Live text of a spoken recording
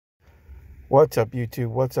What's up, YouTube?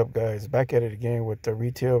 What's up, guys? Back at it again with the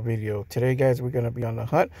retail video. Today, guys, we're going to be on the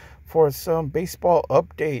hunt for some baseball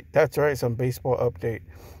update. That's right, some baseball update.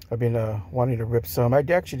 I've been wanting to rip some. I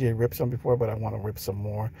actually did rip some before, but I want to rip some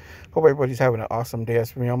more. Hope everybody's having an awesome day.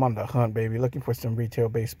 As for me, I'm on the hunt, baby, looking for some retail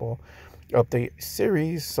baseball update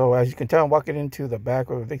series. So as you can tell, I'm walking into the back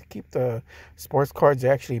where they keep the sports cards. They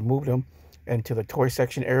actually moved them into the toy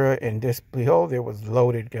section area, and this behold, it was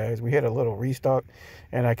loaded, guys. We had a little restock,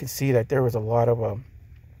 and I could see that there was a lot of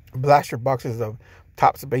blaster boxes of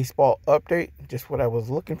Topps Baseball Update, just what I was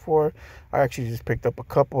looking for. I actually just picked up a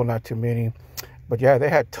couple, not too many, but yeah, they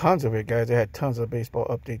had tons of it, guys. They had tons of baseball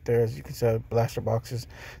update there, as you can see, blaster boxes.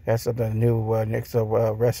 That's the new next of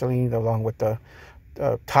wrestling, along with the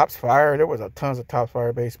Topps Fire. There was tons of Topps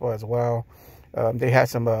Fire baseball as well. They had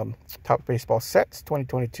some Topps Baseball sets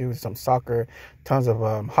 2022, some soccer, tons of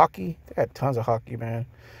hockey. They had tons of hockey, man.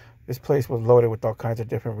 This place was loaded with all kinds of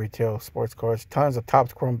different retail sports cards. Tons of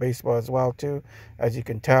Topps Chrome baseball as well, too. As you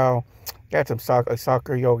can tell, got some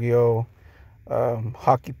soccer Yu-Gi-Oh,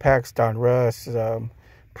 hockey packs, Donruss,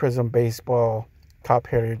 Prism baseball, Top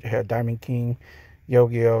Heritage, Diamond King,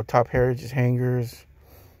 Yu-Gi-Oh, Top Heritage hangers,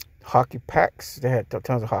 hockey packs. They had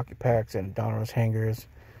tons of hockey packs and Donruss hangers.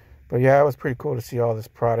 But yeah, it was pretty cool to see all this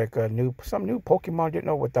product. Some new Pokemon. Didn't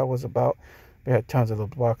know what that was about. They had tons of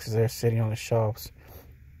those boxes there sitting on the shelves.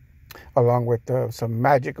 Along with some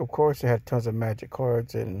Magic, of course. They had tons of Magic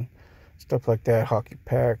cards and stuff like that. Hockey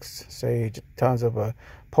packs, Sage, tons of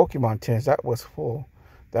Pokemon tins. That was full.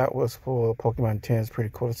 That was full of Pokemon tins.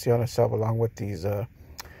 Pretty cool to see on the shelf, along with these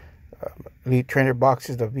Elite Trainer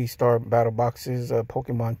boxes, the V-Star Battle boxes,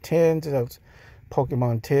 Pokemon tins. Those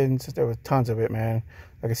Pokemon tins. There was tons of it, man.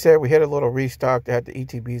 Like I said, we had a little restock. They had the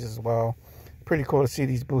ETBs as well. Pretty cool to see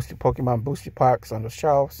these Pokemon booster packs on the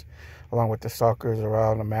shelves, along with the Soccers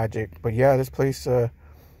around, the Magic. But yeah, this place had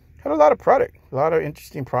a lot of product, a lot of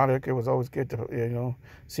interesting product. It was always good to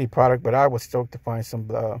see product. But I was stoked to find some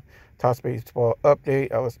Topps Baseball update.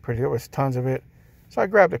 There was tons of it, so I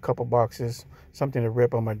grabbed a couple boxes, something to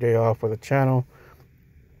rip on my day off for the channel.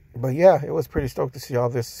 But yeah, it was pretty stoked to see all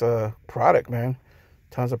this product, man.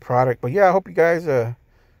 Tons of product. But yeah, I hope you guys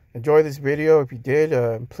enjoy this video. If you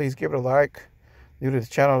did, please give it a like. New to the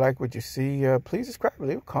channel, like what you see. Please subscribe,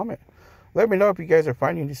 leave a comment. Let me know if you guys are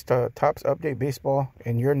finding this Topps Update baseball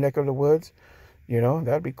in your neck of the woods.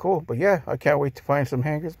 That'd be cool. But yeah, I can't wait to find some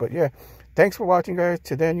hangers. But yeah, thanks for watching, guys.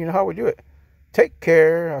 Till then, you know how we do it. Take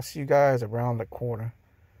care. I'll see you guys around the corner.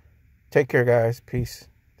 Take care, guys. Peace.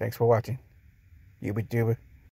 Thanks for watching. Yuba Duba.